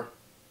car,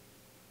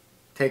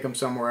 take him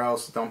somewhere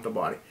else, dump the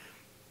body.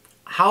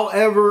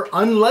 However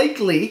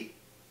unlikely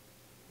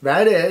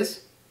that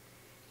is,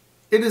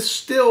 it is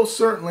still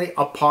certainly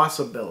a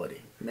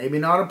possibility. Maybe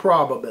not a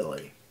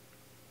probability.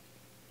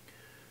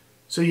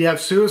 So you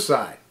have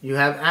suicide, you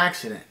have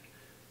accident,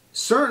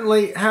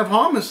 certainly have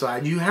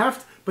homicide. You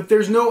have, but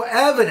there's no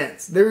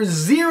evidence. There's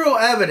zero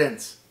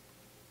evidence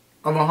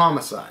of a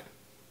homicide.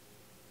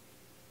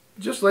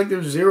 Just like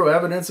there's zero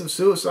evidence of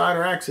suicide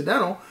or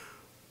accidental.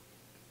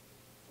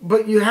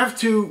 But you have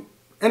to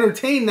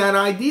entertain that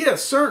idea,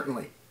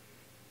 certainly.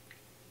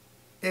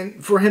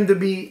 And for him to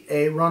be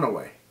a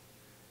runaway.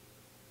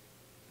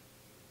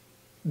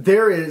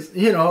 There is,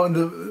 you know,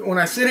 when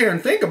I sit here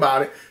and think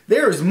about it,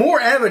 there is more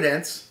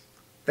evidence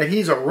that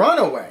he's a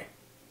runaway,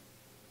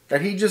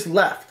 that he just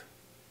left,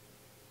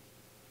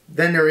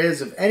 than there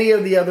is of any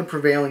of the other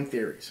prevailing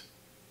theories.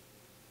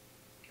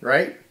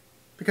 Right?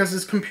 Because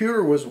his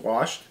computer was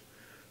washed.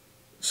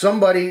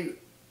 Somebody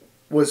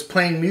was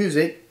playing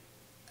music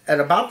at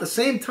about the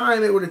same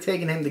time it would have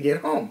taken him to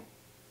get home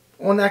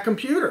on that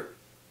computer.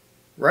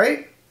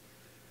 Right?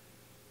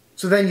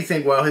 So then you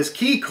think, well, his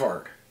key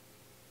card,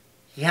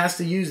 he has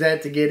to use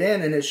that to get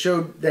in, and it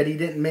showed that he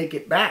didn't make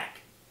it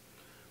back.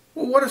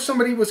 Well, what if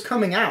somebody was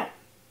coming out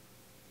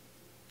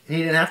and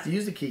he didn't have to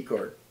use the key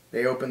card?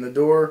 They opened the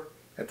door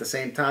at the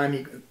same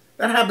time.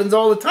 That happens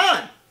all the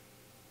time.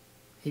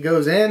 He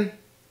goes in,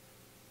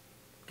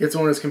 gets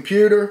on his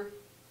computer,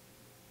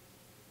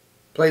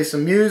 plays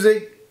some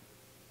music,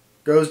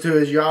 goes to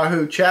his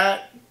Yahoo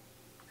chat.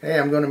 Hey,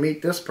 I'm going to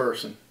meet this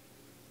person.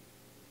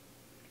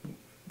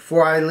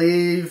 Before I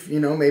leave,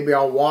 you know, maybe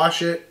I'll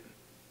wash it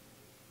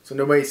so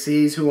nobody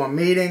sees who I'm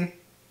meeting.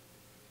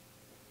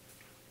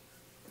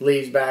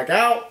 Leaves back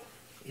out.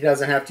 He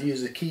doesn't have to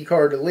use a key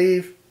card to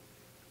leave.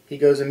 He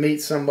goes and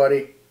meets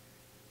somebody,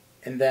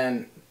 and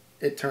then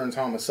it turns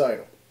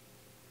homicidal.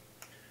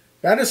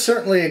 That is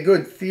certainly a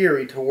good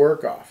theory to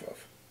work off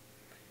of.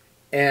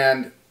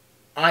 And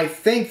I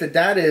think that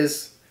that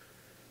is,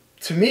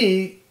 to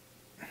me,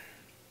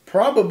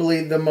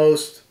 probably the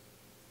most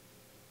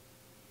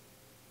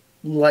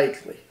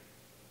likely.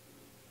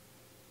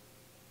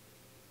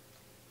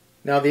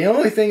 Now, the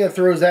only thing that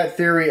throws that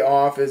theory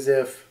off is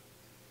if,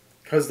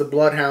 because the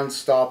bloodhound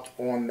stopped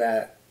on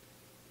that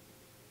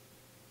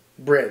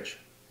bridge,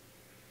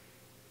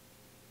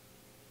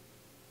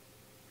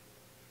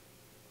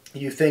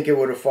 you think it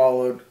would have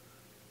followed.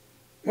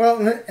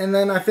 Well, and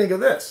then I think of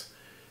this.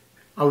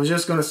 I was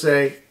just going to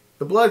say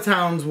the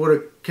bloodhounds would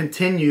have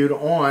continued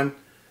on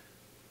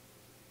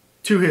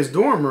to his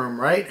dorm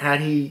room, right?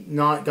 Had he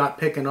not got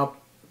picking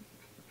up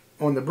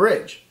on the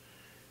bridge.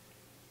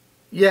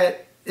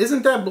 Yet,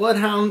 isn't that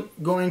bloodhound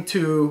going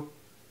to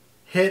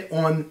hit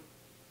on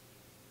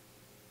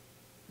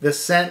the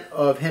scent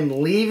of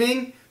him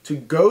leaving to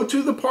go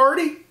to the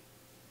party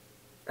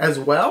as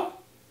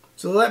well?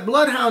 So that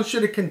bloodhound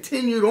should have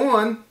continued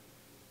on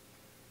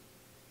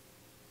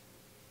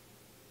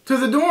to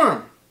the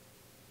dorm.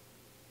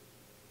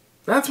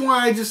 That's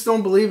why I just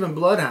don't believe in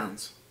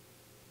bloodhounds.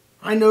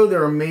 I know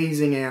they're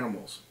amazing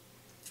animals.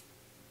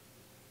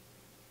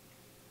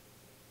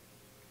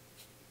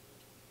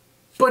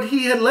 But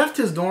he had left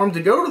his dorm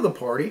to go to the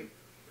party.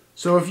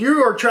 So if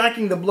you are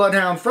tracking the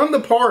bloodhound from the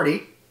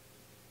party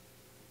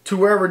to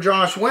wherever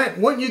Josh went,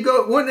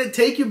 wouldn't it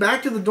take you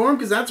back to the dorm?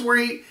 Because that's where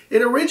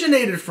it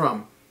originated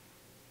from.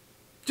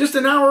 Just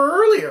an hour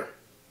earlier.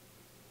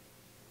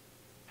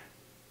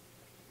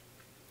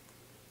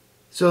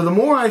 So the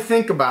more I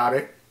think about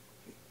it,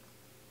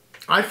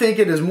 I think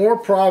it is more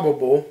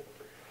probable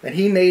that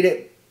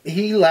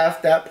he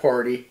left that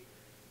party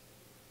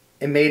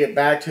and made it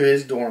back to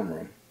his dorm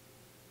room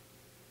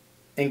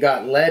and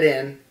got let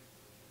in,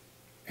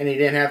 and he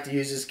didn't have to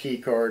use his key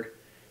card.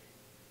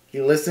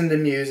 He listened to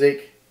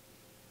music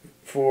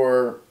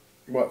for,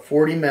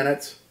 40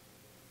 minutes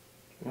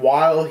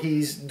while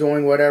he's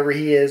doing whatever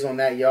he is on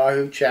that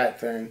Yahoo chat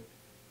thing.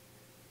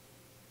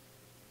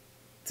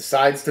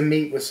 Decides to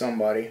meet with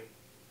somebody.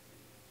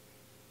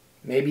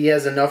 Maybe he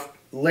has enough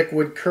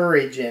liquid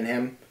courage in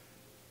him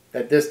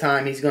that this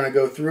time he's going to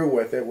go through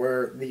with it,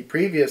 where the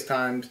previous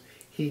times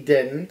he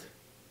didn't.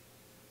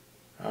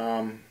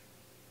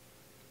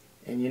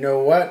 And you know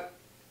what?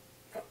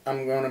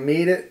 I'm going to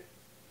meet it.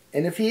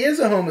 And if he is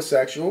a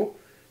homosexual,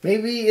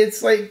 maybe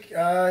it's like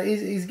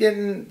he's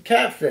getting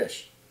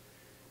catfished.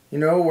 You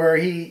know, where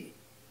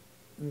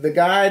the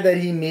guy that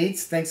he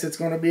meets thinks it's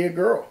going to be a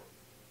girl.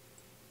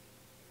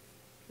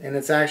 And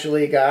it's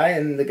actually a guy,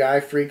 and the guy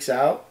freaks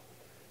out.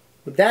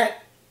 Would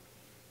that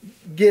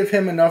give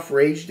him enough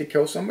rage to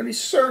kill somebody?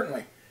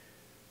 Certainly.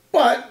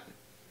 But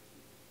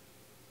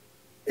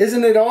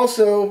isn't it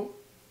also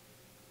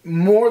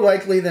more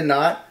likely than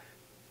not,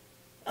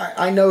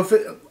 I know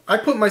I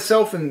put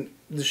myself in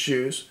the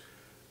shoes.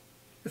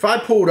 If I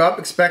pulled up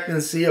expecting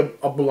to see a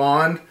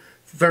blonde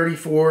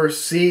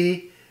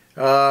 34C,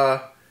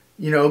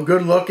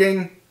 good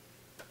looking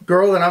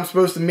girl that I'm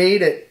supposed to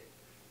meet at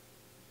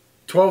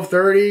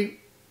 12:30,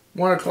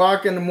 1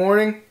 o'clock in the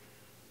morning,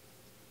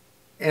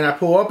 and I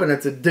pull up and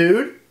it's a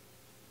dude,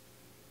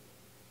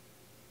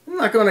 I'm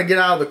not going to get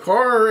out of the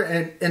car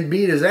and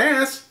beat his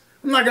ass.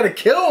 I'm not going to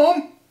kill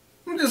him.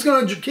 I'm just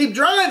going to keep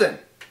driving.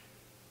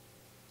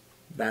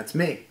 That's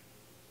me.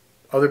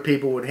 Other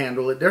people would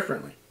handle it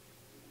differently.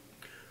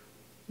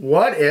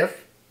 What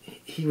if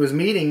he was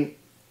meeting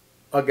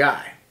a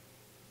guy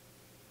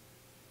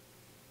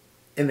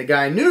and the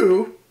guy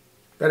knew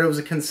that it was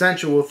a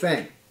consensual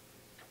thing,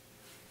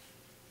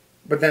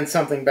 but then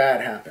something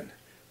bad happened?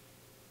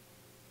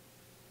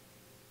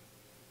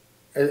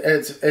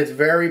 It's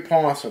very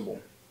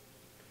possible.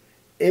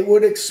 It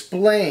would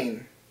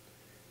explain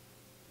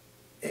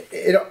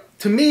it.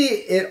 To me,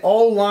 it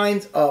all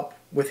lines up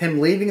with him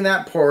leaving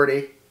that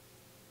party,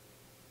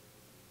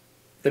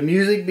 the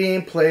music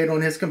being played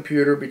on his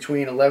computer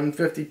between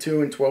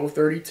 11:52 and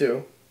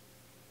 12:32,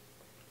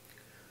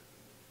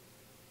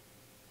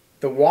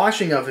 the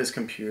washing of his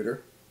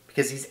computer,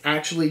 because he's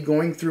actually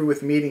going through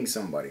with meeting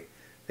somebody.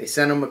 They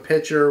send him a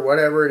picture,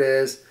 whatever it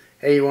is.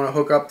 Hey, you want to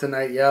hook up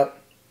tonight? Yep.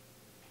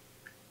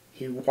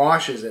 He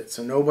washes it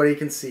so nobody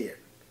can see it.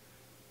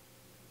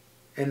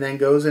 And then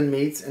goes and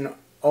meets, and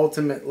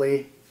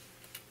ultimately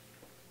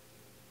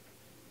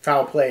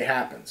foul play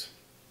happens.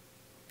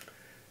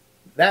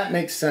 That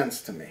makes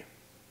sense to me.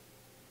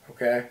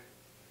 Okay?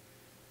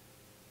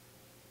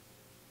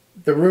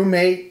 The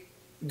roommate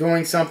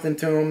doing something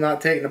to him,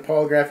 not taking a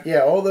polygraph. Yeah,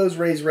 all those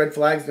raise red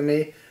flags to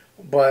me,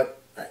 but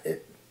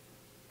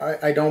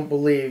I don't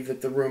believe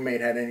that the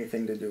roommate had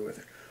anything to do with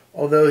it.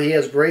 Although he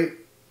has great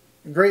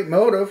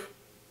motive.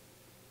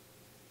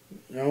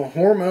 You know,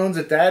 hormones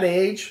at that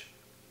age.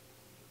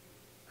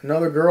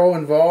 Another girl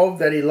involved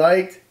that he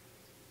liked.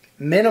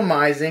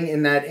 Minimizing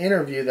in that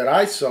interview that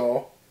I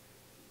saw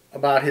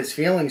about his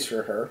feelings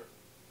for her.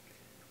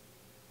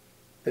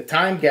 The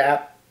time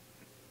gap.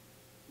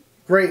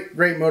 Great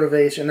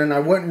motivation, and I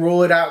wouldn't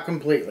rule it out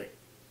completely.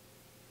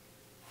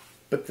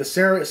 But the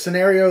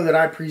scenario that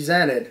I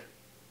presented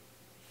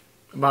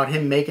about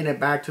him making it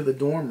back to the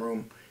dorm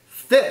room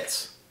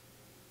fits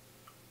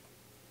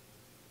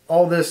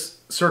all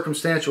this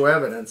circumstantial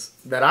evidence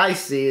that I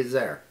see is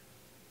there.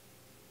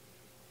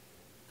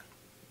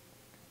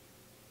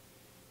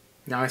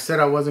 Now, I said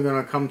I wasn't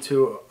going to come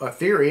to a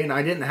theory, and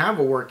I didn't have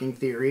a working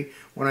theory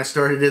when I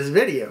started this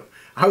video.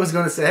 I was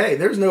going to say, hey,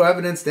 there's no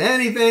evidence to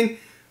anything.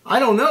 I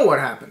don't know what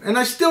happened, and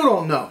I still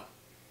don't know.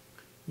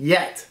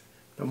 Yet,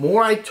 the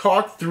more I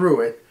talk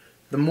through it,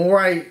 the more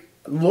I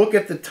look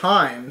at the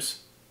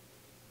times,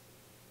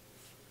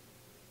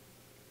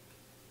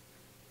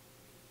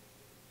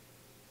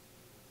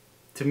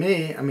 to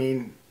me, I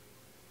mean,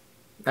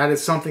 that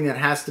is something that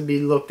has to be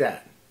looked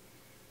at.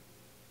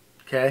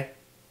 Okay?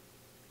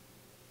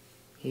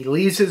 He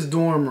leaves his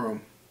dorm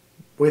room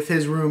with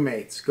his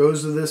roommates,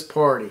 goes to this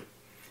party,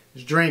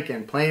 he's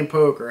drinking, playing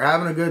poker,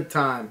 having a good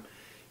time.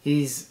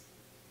 He's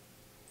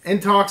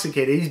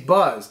intoxicated, he's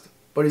buzzed,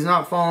 but he's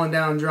not falling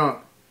down drunk.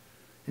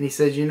 And he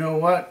says, you know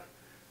what?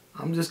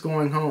 I'm just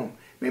going home.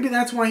 Maybe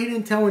that's why he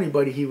didn't tell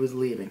anybody he was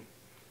leaving.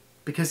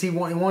 Because he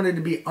wanted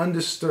to be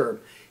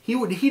undisturbed. He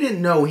didn't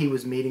know he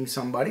was meeting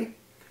somebody.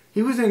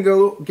 He was going to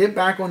go get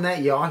back on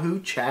that Yahoo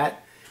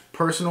chat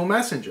personal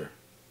messenger.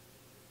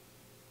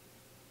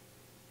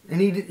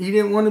 And he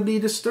didn't want to be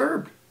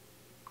disturbed.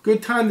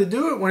 Good time to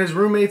do it when his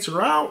roommates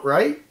are out,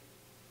 right?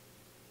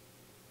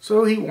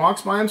 So he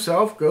walks by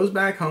himself, goes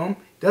back home,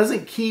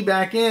 doesn't key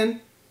back in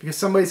because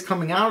somebody's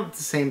coming out at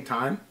the same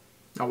time.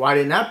 Now, why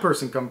didn't that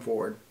person come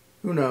forward?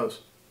 Who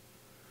knows?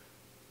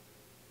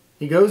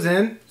 He goes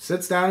in,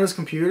 sits down at his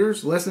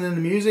computers, listening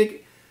to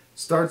music,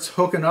 starts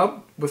hooking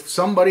up with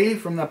somebody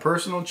from that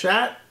personal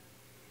chat.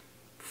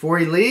 Before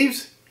he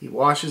leaves, he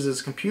washes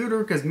his computer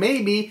because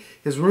maybe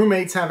his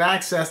roommates have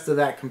access to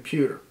that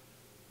computer.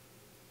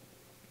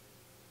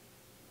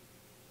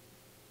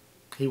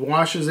 He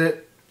washes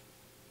it,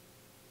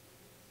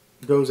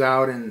 goes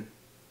out and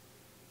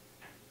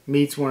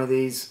meets one of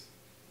these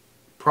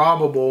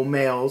probable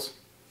males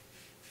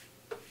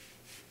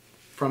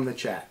from the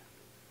chat,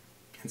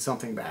 and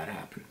something bad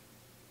happened.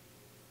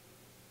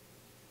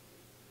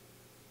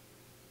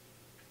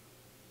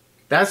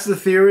 That's the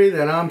theory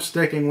that I'm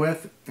sticking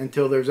with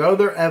until there's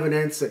other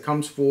evidence that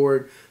comes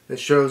forward that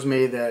shows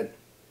me that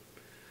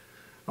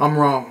I'm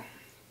wrong.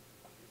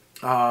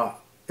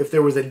 If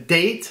there was a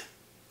date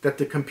that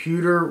the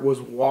computer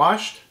was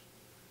washed.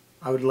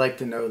 I would like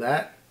to know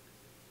that.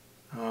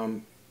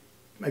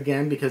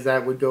 Again, because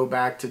that would go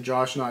back to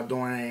Josh not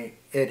doing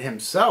it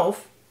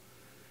himself.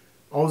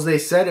 All they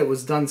said, it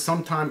was done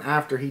sometime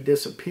after he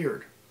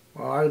disappeared.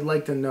 Well, I would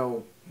like to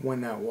know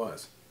when that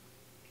was.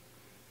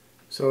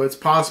 So it's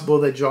possible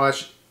that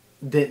Josh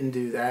didn't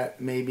do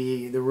that.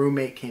 Maybe the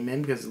roommate came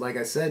in, because like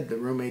I said, the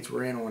roommates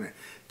were in on it.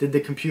 Did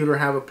the computer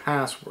have a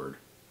password?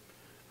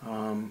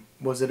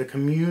 Was it a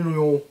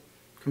communal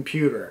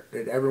computer?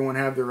 Did everyone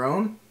have their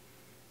own?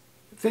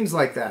 Things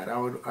like that.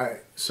 I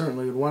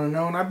certainly would want to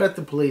know, and I bet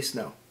the police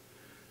know.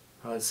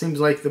 It seems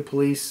like the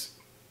police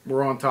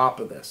were on top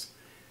of this.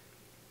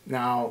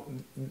 Now,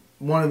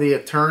 one of the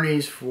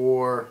attorneys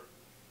for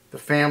the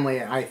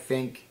family, I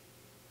think,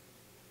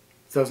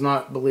 does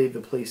not believe the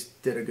police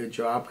did a good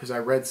job, because I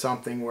read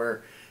something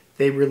where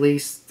the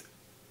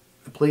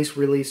police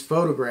released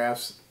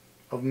photographs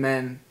of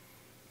men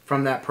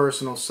from that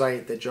personal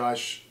site that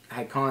Josh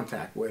had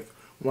contact with,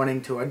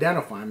 wanting to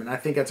identify him, and I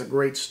think that's a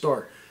great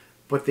start.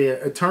 But the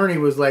attorney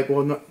was like,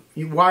 well, no,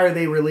 why are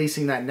they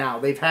releasing that now?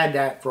 They've had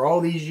that for all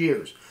these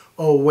years.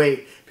 Oh,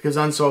 wait, because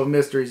Unsolved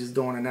Mysteries is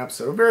doing an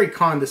episode. A very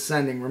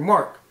condescending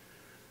remark.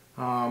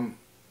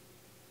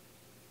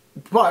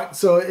 But,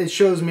 so it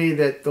shows me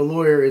that the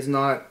lawyer is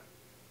not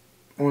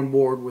on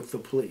board with the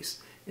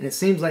police. And it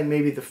seems like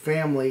maybe the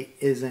family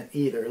isn't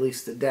either, at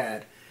least the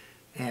dad.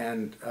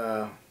 And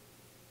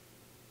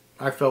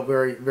I felt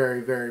very, very,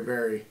 very,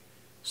 very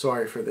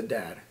sorry for the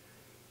dad.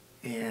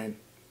 And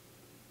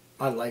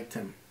I liked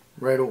him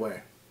right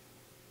away.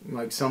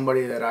 Like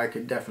somebody that I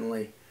could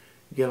definitely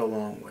get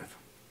along with.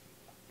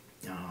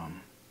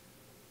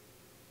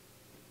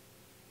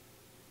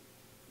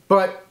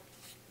 But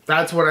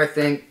that's what I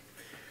think.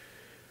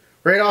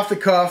 Right off the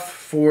cuff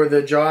for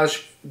the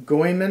Josh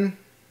Guimond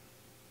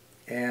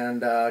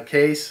and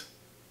case.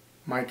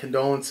 My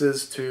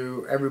condolences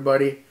to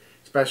everybody,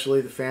 especially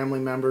the family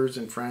members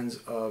and friends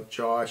of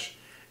Josh.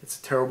 It's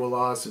a terrible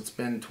loss. It's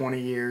been 20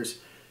 years,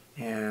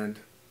 and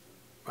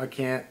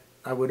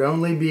I would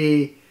only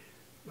be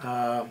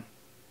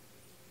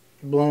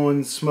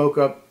blowing smoke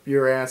up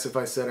your ass if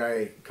I said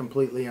I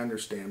completely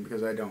understand,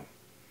 because I don't.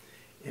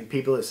 And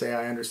people that say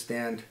I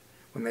understand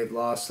when they've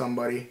lost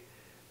somebody,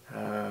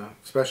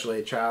 especially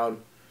a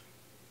child,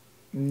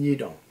 you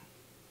don't.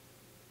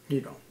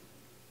 You don't.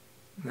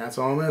 And that's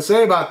all I'm going to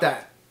say about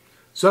that.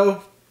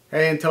 So,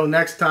 hey, until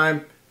next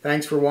time,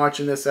 thanks for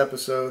watching this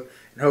episode,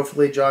 and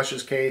hopefully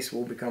Josh's case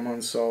will become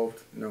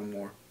unsolved no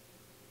more.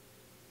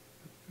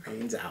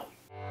 Mains out.